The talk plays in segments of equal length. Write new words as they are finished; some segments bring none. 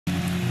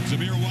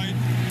Zamir White,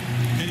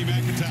 Kenny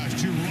McIntosh,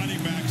 two running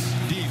backs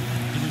deep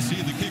to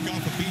receive the kickoff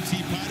of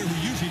BT Potter, who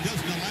usually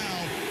doesn't allow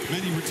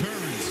many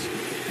returns.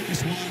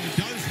 This one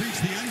does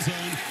reach the end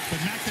zone, but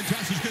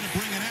McIntosh is going to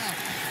bring it out.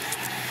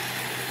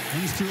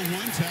 Runs through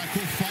one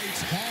tackle,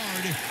 fights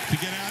hard to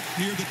get out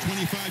near the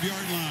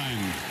 25-yard line.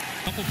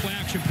 Couple play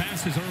action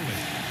passes early.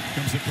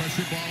 Comes the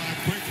pressure ball out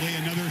quickly.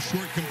 Another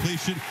short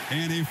completion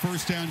and a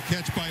first down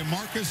catch by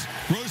Marcus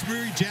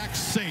Rosemary Jack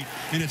Saint.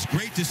 And it's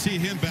great to see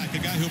him back,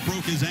 a guy who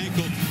broke his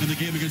ankle in the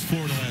game against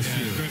Florida last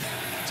year. Good.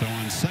 So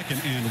on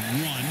 2nd and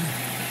 1,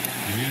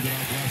 he handed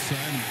off left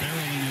side, and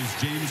barreling is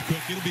James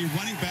Cook. It'll be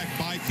running back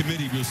by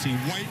committee. We'll see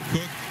White,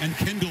 Cook, and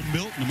Kendall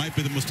Milton. It might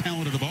be the most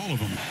talented of all of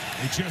them.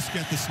 They just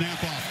got the snap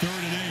off. 3rd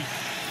and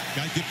 8.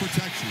 Got to get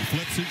protection.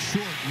 Flips it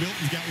short.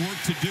 Milton's got work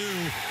to do,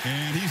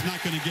 and he's not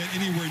going to get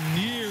anywhere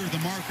near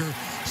the marker.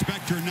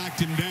 Spectre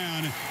knocked him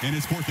down, and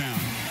it's 4th down.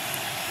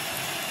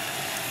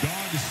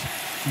 Dogs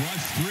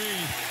rush 3,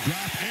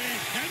 drop 8,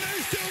 and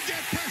they still get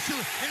pressure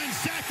and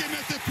sack him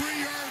at the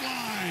 3-yard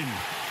line.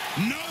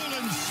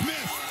 Nolan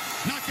Smith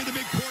knocking the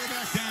big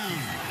quarterback down.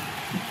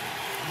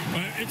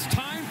 It's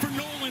time for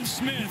Nolan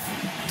Smith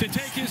to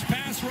take his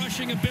pass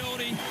rushing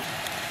ability.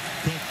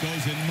 Cook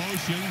goes in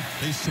motion.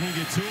 They swing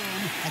it to him.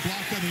 A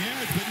block on the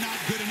edge, but not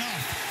good enough.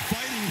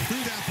 Fighting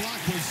through that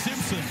block was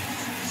Simpson.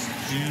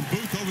 And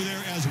Booth over there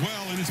as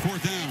well, and it's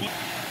 4th down.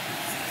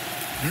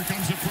 Here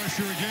comes the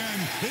pressure again.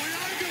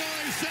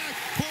 Uyunglele sack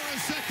for a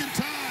 2nd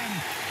time.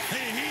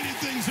 They heated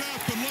things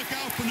up, and look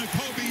out for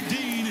Nakobe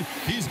Dean.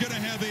 He's going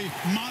to have a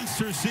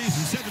monster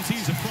season.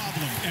 17's a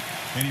problem.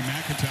 Kenny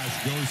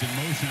McIntosh goes in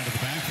motion out of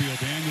the backfield.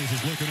 Daniels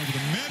is looking over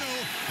the middle,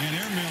 and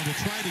airmail to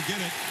try to get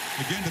it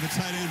again to the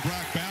tight end,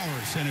 Brock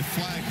Bowers, and a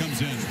flag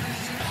comes in.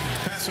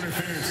 Pass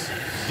interference,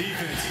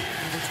 defense,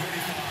 number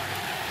 25.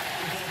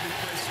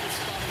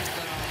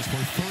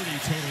 For 30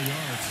 total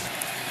yards.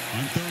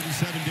 On 3rd and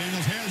 7,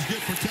 Daniels has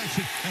good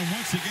protection, and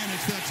once again,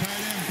 it's that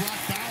tight end. Brock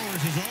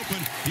Bowers is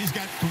open. He's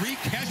got 3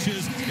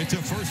 catches. It's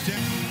a first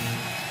down.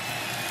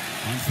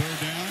 On 3rd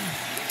down,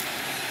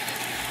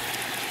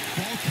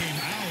 ball came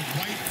out.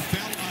 White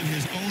fell on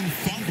his own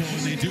fumble,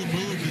 and they do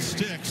move the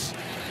sticks.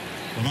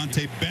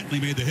 Lavonte Bentley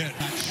made the hit.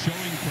 Not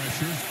showing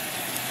pressure.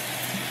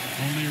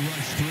 Only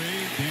rush 3.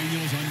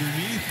 Daniels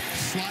underneath.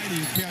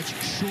 Sliding catch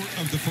short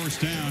of the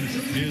first down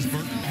is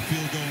Burton.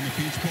 Field goal in the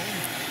Peach Bowl.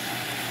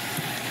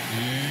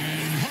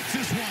 And hooks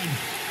this one.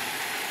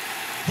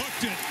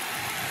 Hooked it.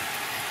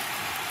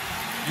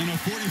 And a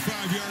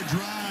 45-yard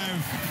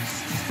drive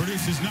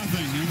produces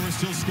nothing, and we're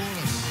still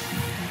scoreless.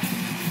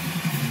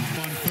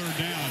 On 3rd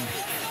down.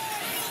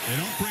 They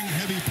don't bring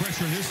heavy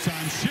pressure this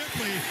time.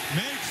 Shipley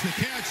makes the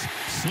catch,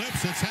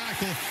 slips a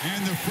tackle,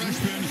 and the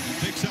freshman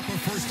picks up a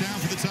first down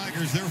for the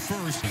Tigers. Their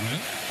first.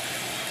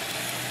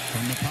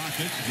 From the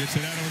pocket, gets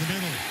it out over the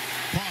middle.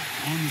 Caught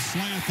on the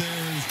slant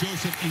there is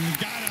Joseph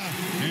Ngata,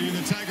 and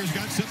the Tigers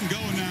got something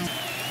going now.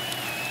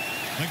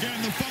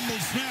 Again, the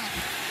fumbled snap.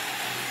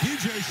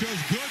 DJ shows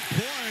good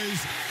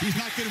poise. He's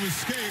not going to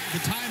escape.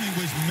 The timing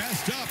was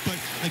messed up, but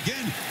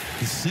again,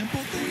 the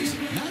simple things,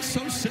 not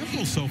so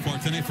simple so far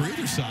tonight for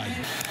either side.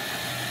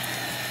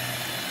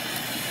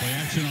 Play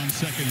action on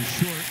 2nd and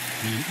short.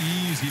 An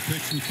easy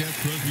pitch and catch.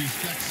 Rosemary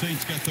Jack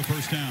Saint's got the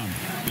first down.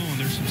 Oh, and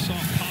there's some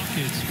soft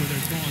pockets where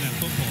they're throwing that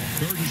football.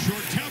 3rd and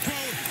short. Tempo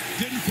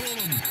didn't fool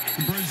him.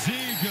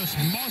 Brazil just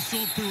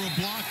muscled through a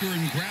blocker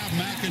and grabbed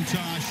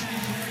McIntosh.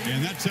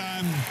 And that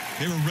time,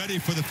 they were ready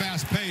for the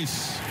fast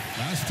pace.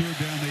 Last 3rd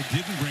down, they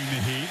didn't bring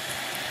the heat.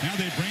 Now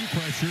they bring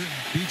pressure.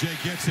 BJ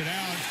gets it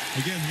out.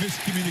 Again,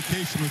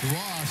 miscommunication with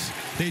Ross.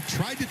 They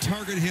tried to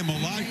target him a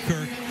lot,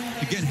 Kirk.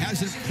 Again,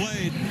 hasn't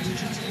played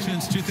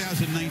since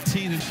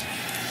 2019.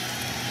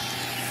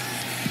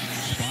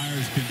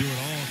 Spires can do it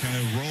all. Kind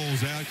of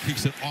rolls out,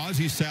 kicks it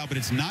Aussie style, but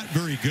it's not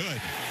very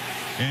good.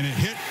 And it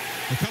hit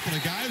a couple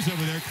of guys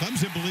over there.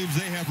 Clemson believes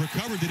they have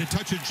recovered. Did it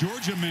touch a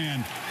Georgia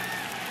man?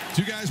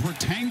 2 guys were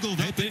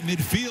tangled up at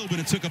midfield, but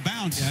it took a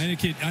bounce. Yeah, I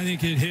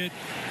think it hit.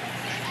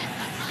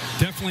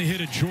 Definitely hit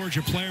a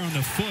Georgia player on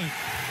the foot.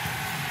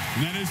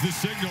 And that is the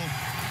signal.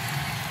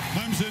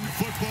 Clemson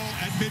football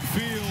at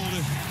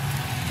midfield.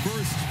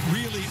 First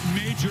really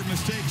major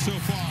mistake so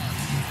far.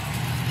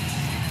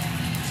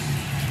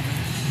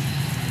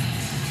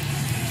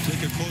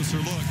 Take a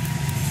closer look.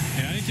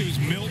 Yeah, I think it was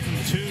Milton,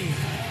 too.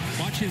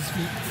 Watch his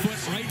foot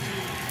right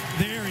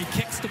there. He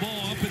kicks the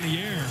ball up in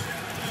the air.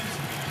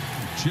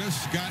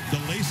 Just got the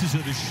laces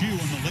of the shoe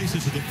on the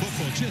laces of the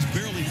football. Just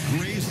barely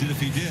grazed it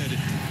if he did.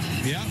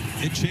 Yeah,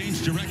 it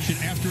changed direction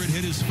after it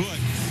hit his foot.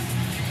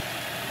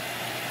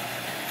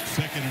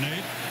 2nd and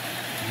 8.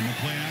 In the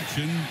play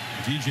action,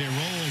 DJ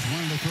rolls,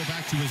 wanted to throw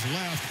back to his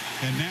left,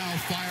 and now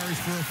fires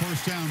for a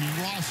first down.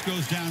 Ross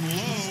goes down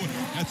low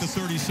at the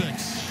 36.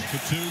 To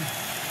 2.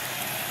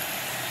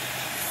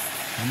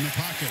 From the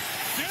pocket.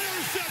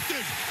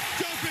 Intercepted!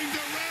 Jumping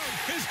the route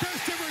is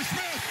Christopher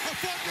Smith. A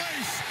foot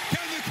race.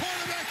 Can the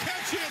quarterback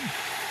catch him?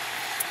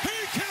 He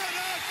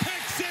cannot.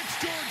 Pick 6,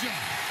 Georgia.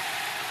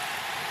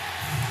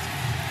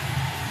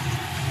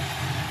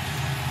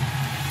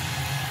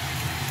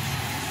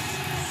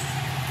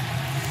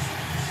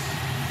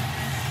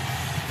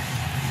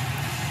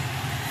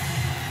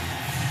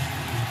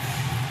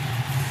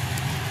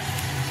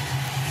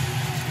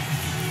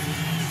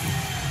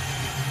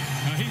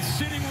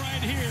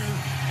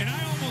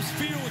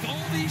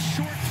 these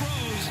short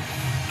throws,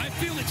 I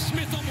feel that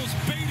Smith almost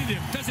baited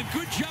him. Does a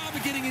good job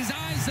of getting his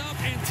eyes up,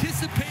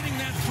 anticipating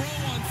that throw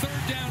on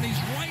third down. He's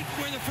right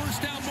where the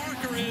first down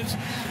marker is,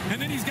 and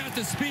then he's got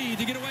the speed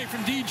to get away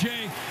from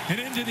DJ and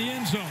into the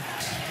end zone.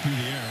 Through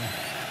the air.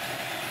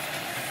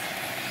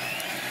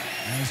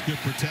 That's good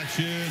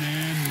protection,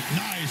 and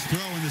nice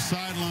throw in the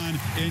sideline.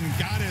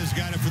 Ngata's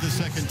got it for the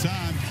second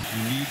time.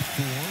 You need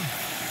 4.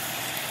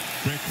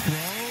 Quick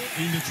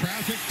throw into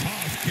traffic.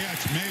 Tough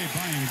catch made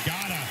by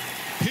Ngata.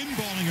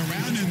 Pinballing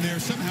around in there,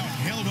 somehow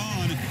held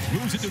on.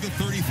 Moves it to the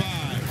 35.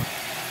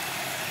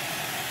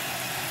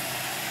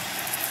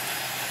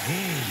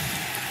 Ooh.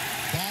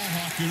 Ball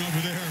hawking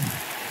over there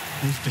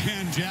was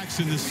Dan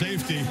Jackson, the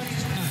safety.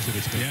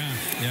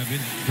 Yeah,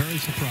 been very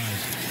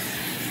surprised.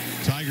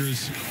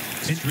 Tigers'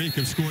 streak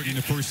of scoring in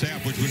the first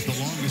half, which was the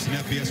longest in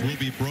FBS, will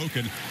be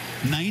broken.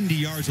 90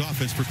 yards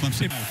offense for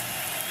Clemson.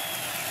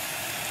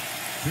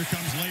 Here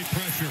comes late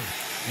pressure.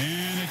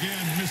 And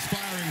again,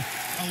 misfiring.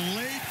 A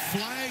late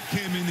flag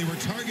came in. They were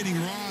targeting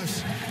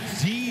Ross.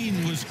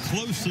 Dean was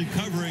closely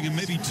covering him,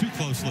 maybe too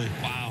closely.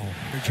 Wow.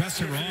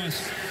 Justin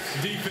Ross.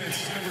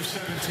 Defense, number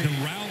 17. The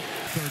route.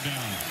 Third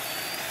down.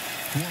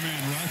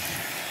 4-man rush.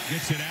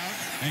 Gets it out.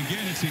 And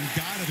again, it's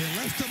Ngata. They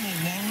left him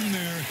alone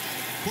there.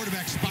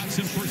 Quarterback spots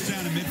him first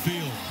down in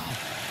midfield.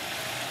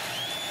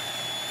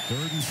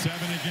 3rd and 7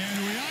 again.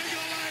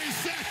 Uyunglele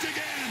sacked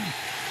again.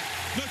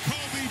 The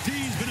Kobe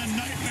D's been a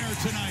nightmare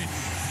tonight.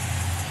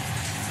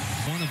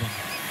 One of them.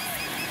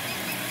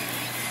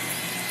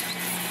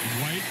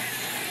 White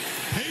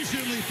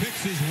patiently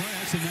picks his way.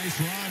 That's a nice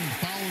run.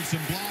 Followed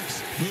some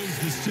blocks. Moves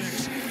the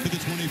 6 to the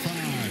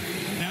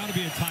 25. Now to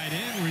be a tight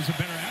end where he's a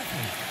better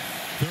athlete.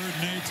 3rd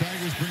and 8.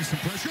 Tigers bring some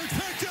pressure. It's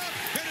picked up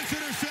and it's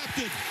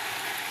intercepted.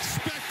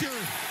 Spectre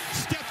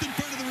stepped in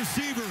front of the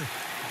receiver.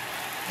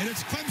 And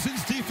it's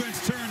Clemson's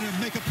defense turn to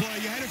make a play.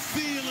 You had a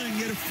feeling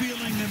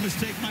a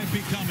mistake might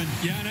be coming.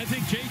 Yeah, and I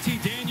think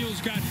JT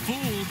Daniels got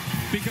fooled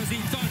because he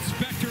thought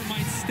Spectre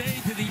might stay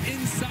to the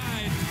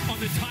inside on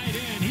the tight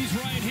end. He's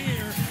right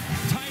here.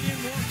 Tight end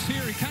works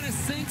here. He kind of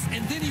sinks,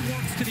 and then he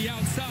works to the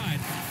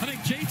outside. I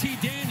think JT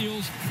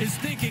Daniels is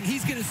thinking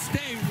he's going to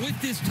stay with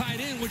this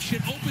tight end, which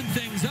should open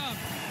things up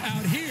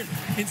out here.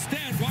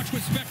 Instead, watch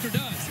what Spectre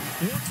does.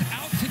 Works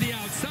out to the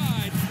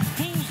outside,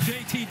 fools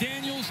JT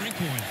Daniels. Rank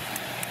one.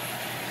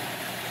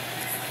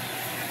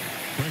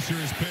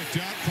 Pressure is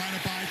picked up, trying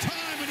to buy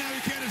time, and now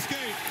he can't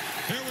escape.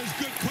 There was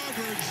good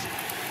coverage.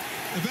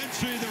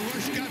 Eventually, the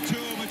rush got to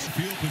him. It's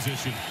field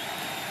position.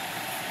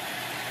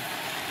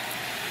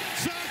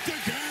 Sacked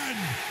again.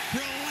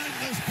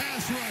 Relentless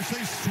pass rush.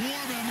 They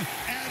swarm him.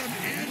 Adam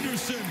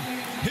Anderson,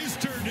 his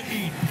turn to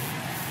eat.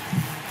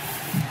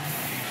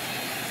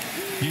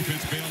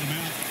 Defense bailed him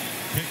out.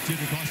 Picked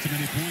it, it cost him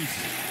any points.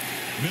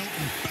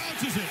 Milton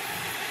bounces it.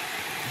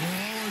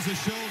 Lowers the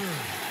shoulder.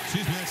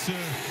 Excuse me, that's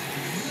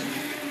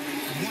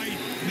White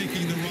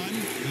making the run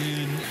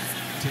and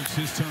takes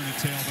his turn at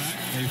tailback.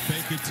 They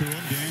fake it to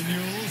him.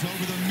 Daniels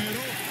over the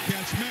middle.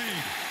 Catch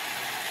made.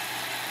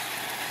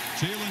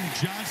 Jalen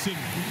Johnson.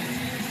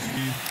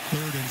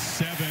 3rd and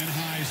 7.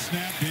 High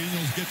snap.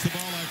 Daniels gets the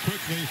ball out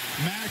quickly.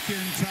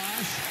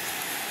 McIntosh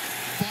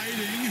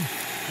fighting.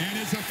 And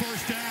it's a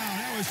first down.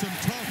 That was some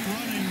tough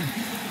running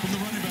from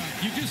the running back.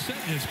 You just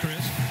said this,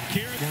 Chris.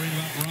 Garrett worried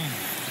about run.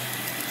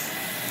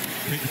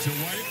 Take it to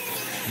White.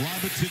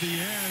 Lob it to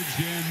the edge,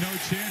 and no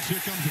chance.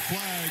 Here comes the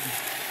flag.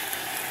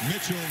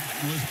 Mitchell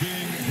was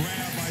being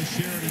grabbed by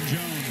Sheridan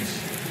Jones.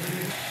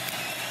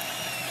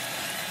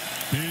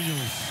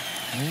 Daniels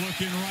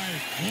looking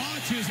right.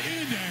 Launches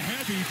into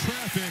heavy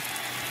traffic.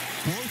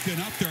 Broken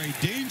up there. A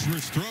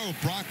dangerous throw.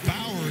 Brock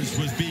Bowers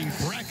was being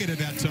bracketed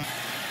that time.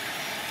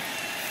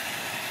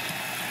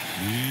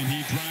 And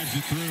he drives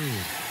it through.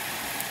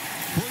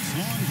 First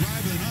long drive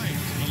of the night.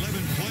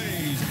 11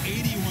 plays,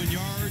 81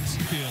 yards.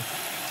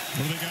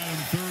 What do they got on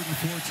 3rd and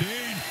 14?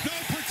 No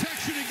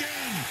protection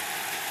again.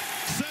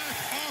 Sack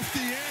off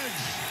the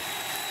edge.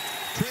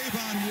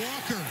 Trayvon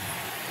Walker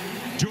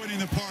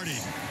joining the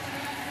party.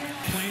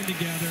 Playing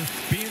together,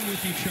 being with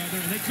each other,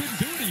 and they couldn't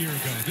do it a year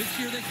ago. This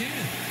year they can.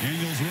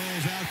 Daniels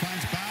rolls out,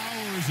 finds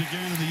Bowers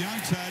again, and the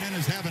young tight end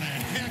is having a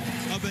heck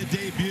of a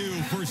debut.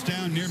 First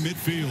down near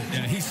midfield.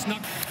 Yeah, he snuck.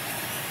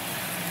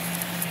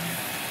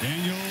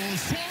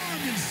 Daniels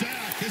swarmed and sacked.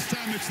 This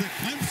time it's the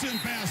Clemson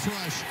pass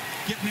rush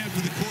getting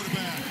after the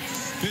quarterback.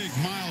 Big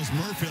Miles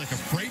Murphy like a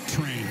freight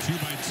train. 2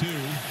 by 2.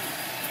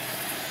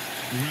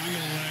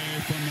 Uyunglele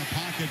from the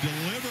pocket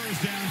delivers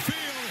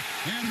downfield,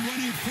 and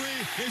running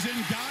free is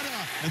Ngata.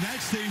 And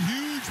that's the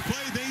huge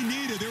play they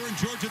needed. They were in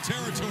Georgia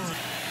territory.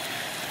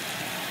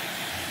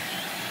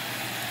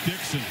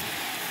 Dixon,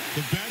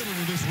 the veteran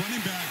of this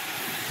running back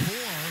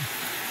core,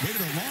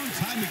 waited a long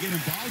time to get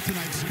involved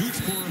tonight.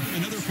 Scoots for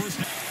another first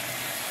down.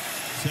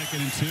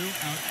 2nd and 2,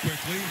 out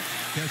quickly.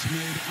 Catch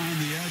made on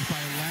the edge by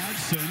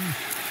Ladson.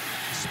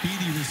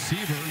 Speedy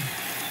receiver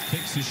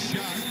takes his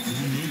shot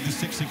and moved the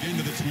 6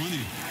 again to the 20.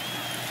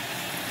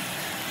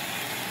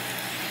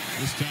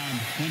 This time,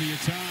 plenty of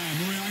time.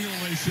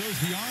 Uyunglele shows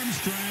the arm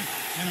strength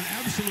and an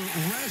absolute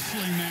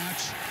wrestling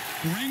match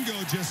Ringo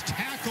just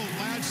tackled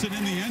Ladson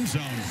in the end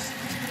zone.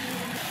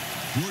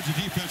 Georgia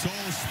defense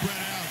all spread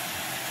out.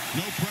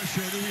 No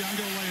pressure.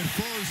 Uyunglele at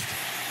first.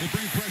 They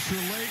bring pressure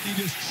late. He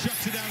just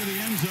chucks it out of the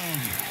end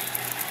zone.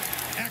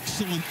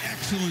 Excellent,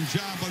 excellent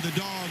job by the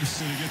Dogs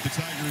to get the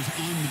Tigers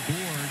on the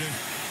board.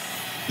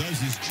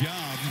 Does his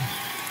job.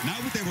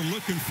 Not what they were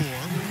looking for.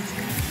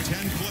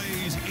 10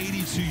 plays,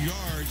 82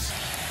 yards.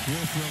 4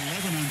 for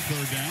 11 on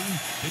third down.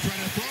 They try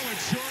to throw it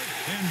short,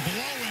 and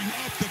blowing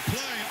up the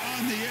play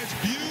on the edge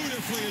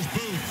beautifully is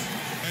Booth.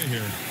 Hey,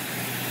 here.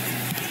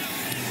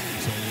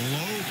 It's a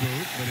low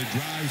boot, but it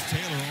drives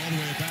Taylor all the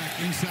way back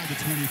inside the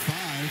 25.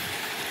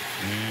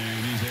 And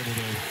he's able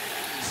to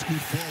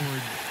scoot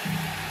forward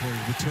for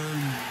a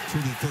return to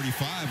the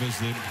 35 as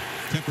the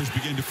tempers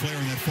begin to flare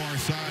on that far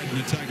side in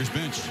the Tigers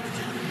bench.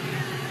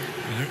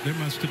 There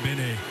must have been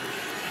a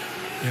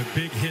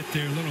big hit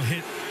there, a little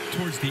hit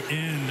towards the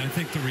end. I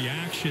think the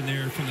reaction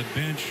there from the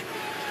bench,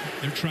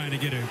 they're trying to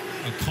get a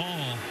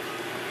call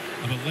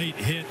of a late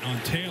hit on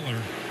Taylor.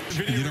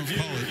 If you don't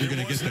call it, you're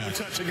going to get that.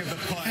 No touching of the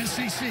punt.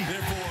 SEC.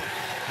 Therefore,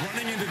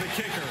 running into the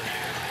kicker,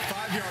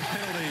 5-yard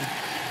penalty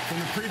from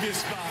the previous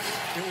spot.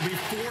 It will be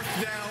 4th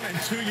down and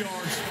 2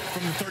 yards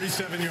from the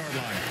 37-yard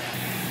line.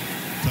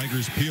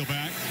 Tigers peel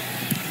back.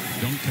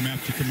 Don't come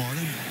after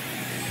Camarda.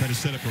 Try to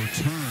set up a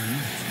return.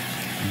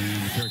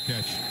 And the fair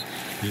catch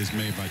is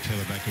made by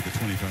Taylor back at the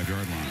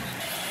 25-yard line.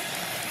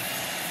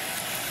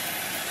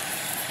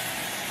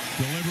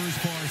 Delivers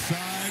far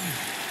side.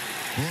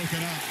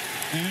 Broken up.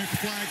 And a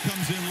flag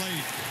comes in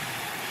late.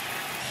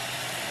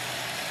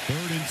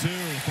 3rd and 2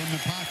 from the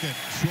pocket.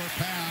 Short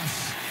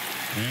pass.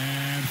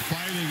 And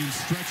fighting and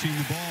stretching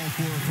the ball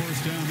for a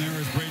first down there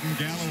is Braden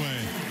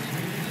Galloway.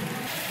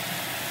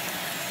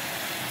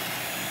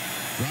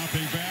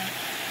 Dropping back.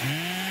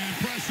 And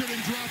pressured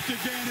and dropped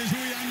again is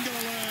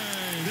Uyunglele.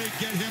 They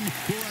get him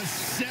for a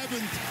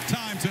 7th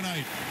time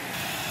tonight.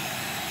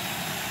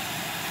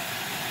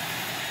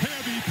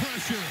 Heavy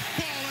pressure.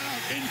 Ball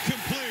out.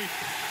 Incomplete.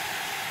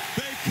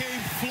 They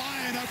came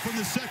flying up from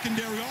the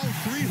secondary. All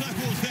 3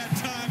 levels that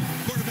time.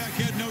 Quarterback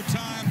had no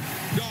time.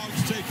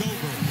 Dogs take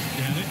over.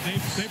 Yeah,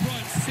 they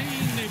brought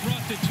Sean. They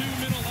brought the 2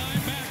 middle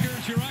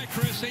linebackers. You're right,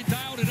 Chris. They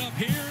dialed it up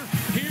here,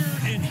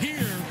 and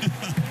here.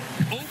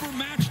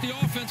 Overmatched the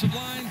offensive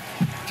line.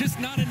 Just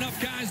not enough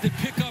guys to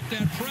pick up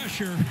that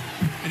pressure.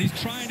 And he's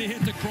trying to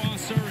hit the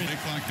crosser. They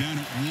clock down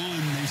at 1.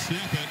 They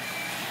snap it.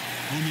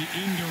 On the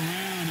end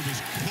around, it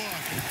was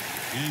Cook.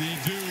 And they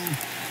do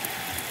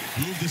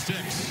move the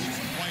sticks.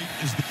 White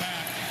is the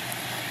back.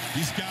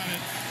 He's got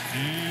it.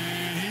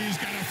 And he's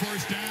got a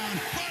first down.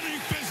 Running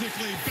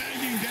physically,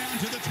 banging down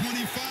to the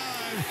 25.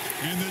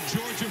 And the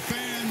Georgia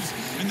fans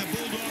and the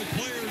Bulldog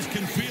players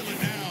can feel it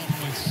now.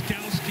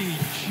 Skowski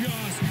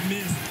just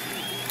missed.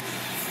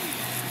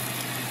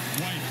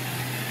 White.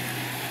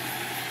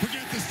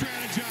 Forget the strategy.